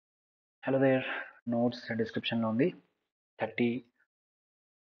Hello there, notes description లో ఉంది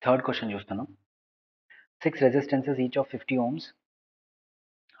 33rd question చూస్తున్నాం. 6 resistances each of 50 ohms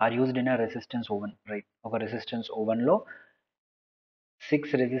are used in a resistance oven. Right, ఒక resistance oven లో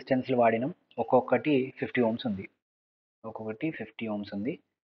 6 రెసిస్టెన్స్లు వాడినాం. ఒక్కొక్కటి 50 ohms ఉంది.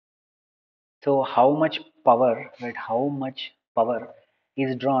 So how much power, right, how much power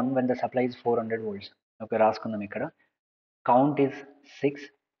is drawn when the supply is 400 volts. Okay, రాసుకుందాం. ఇక్కడ count is 6,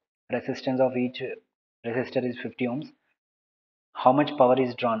 resistance of each resistor is 50 ohms. How much power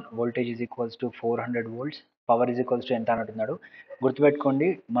is drawn, voltage is equals to 400 volts, power is equals to ఎంత అని అంటున్నాడు. గుర్తుపెట్టుకోండి,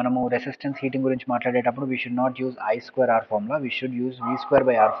 మనము resistance heating గురించి మాట్లాడేటప్పుడు we should not use I square are formula, we should use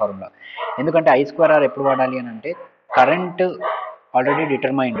V²R formula. ఎందుకంటే I²R ఎప్పుడు వాడాలి అని అంటే కరెంట్ ఆల్రెడీ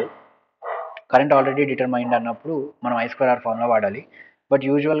డిటర్మైన్డ్ అన్నప్పుడు మనం I²R ఫార్ములా వాడాలి. బట్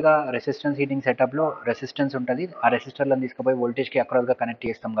యూజువల్గా రెసిస్టెన్స్ హీటింగ్ సెటప్లో రెసిస్టెన్స్ ఉంటుంది, ఆ రెసిస్టర్లను తీసుకుపోయి వోల్టేజ్కి అక్రాస్గా కనెక్ట్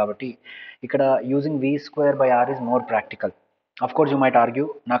చేస్తాం. కాబట్టి ఇక్కడ using V²R is more practical. Of course you might argue,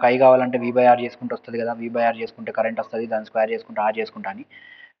 నాకు I కావాలంటే V/R చేసుకుంటే వస్తుంది కదా, V/R చేసుకుంటే కరెంట్ వస్తుంది, దాని స్క్వేర్ చేసుకుంటే R చేసుకుంటా అని.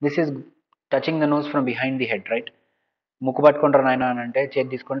 This is touching the nose from behind the head, right. ముక్కు పట్టుకుంటారు నాయన అని అంటే చేతి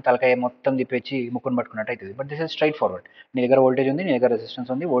తీసుకొని తలకాయ మొత్తం తిప్పేసి ముక్కును పట్టుకున్నట్టు అవుతుంది. But this is straight forward. నీ దగ్గర వోల్టేజ్ ఉంది, నీ దగ్గర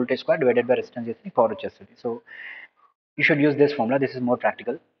రెసిస్టెన్స్ ఉంది, voltage square divided by resistance చేసి నీకు పవర్ వచ్చేస్తుంది. So you should use this formula, this is more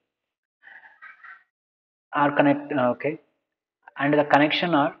practical. Are connect, okay, and the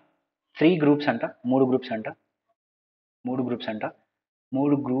connection or 3 groups అంట, 3 groups అంట,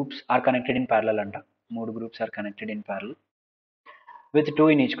 3 groups are connected in parallel అంట. 3 groups are connected in parallel with 2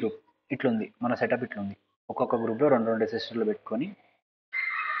 in each group. ఇట్లుంది మన setup, ఇట్లుంది. ఒక్కొక్క గ్రూప్లో 2 రెసిస్టర్లు పెట్టుకొని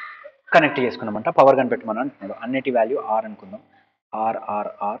కనెక్ట్ చేసుకున్నామంట. పవర్ కనిపెట్టమని అంటున్నాడు. అన్నిటి వాల్యూ ఆర్ అనుకుందాం.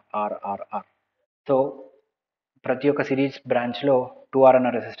 ఆర్. సో ప్రతి ఒక్క సిరీస్ బ్రాంచ్లో 2R అన్న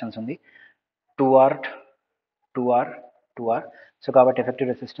రెసిస్టెన్స్ ఉంది. 2R. సో కాబట్టి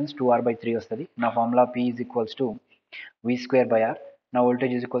ఎఫెక్టివ్ రెసిస్టెన్స్ 2R/3 వస్తుంది. నా formula P is equals to V²R. నా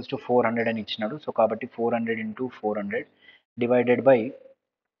వోల్టేజ్ ఈజ్ ఈక్వల్స్ టు 400 అని ఇచ్చినాడు. సో కాబట్టి 400 × 400 డివైడెడ్ బై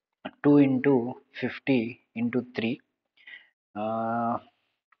 2 × 50 × 3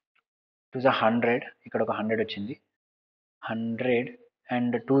 టు ద 100. ఇక్కడ ఒక 100 వచ్చింది. 100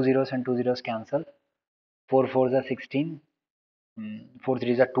 and 2 zeros and 2 zeros cancel. 4 4s are 16, 4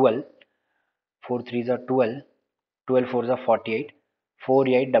 3s are 12, 12 4s are 48,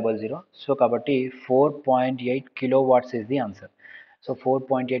 4800. So కాబట్టి 4.8 kilowatts is the answer. So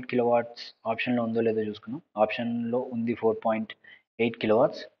 4.8 kilowatts ఆప్షన్లో ఉందో లేదో చూసుకుందాం. ఆప్షన్లో ఉంది 4.8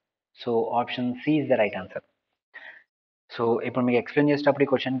 kilowatts. So option C is the right answer. So ఇప్పుడు మీకు ఎక్స్ప్లెయిన్ చేసేటప్పుడు ఈ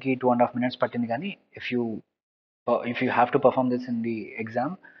క్వశ్చన్కి 2.5 minutes పట్టింది. కానీ if you have to perform this in the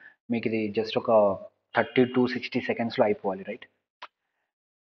exam, మీకు ఇది జస్ట్ ఒక 30 to 60 secondsలో అయిపోవాలి, రైట్.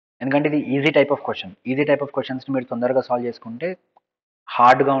 ఎందుకంటే ఇది ఈజీ టైప్ ఆఫ్ క్వశ్చన్స్ని మీరు తొందరగా సాల్వ్ చేసుకుంటే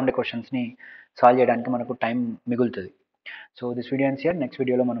హార్డ్గా ఉండే క్వశ్చన్స్ని సాల్వ్ చేయడానికి మనకు టైం మిగులుతుంది. So this video here. Next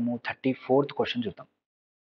వీడియోలో మనము 34th క్వశ్చన్ చూద్దాం.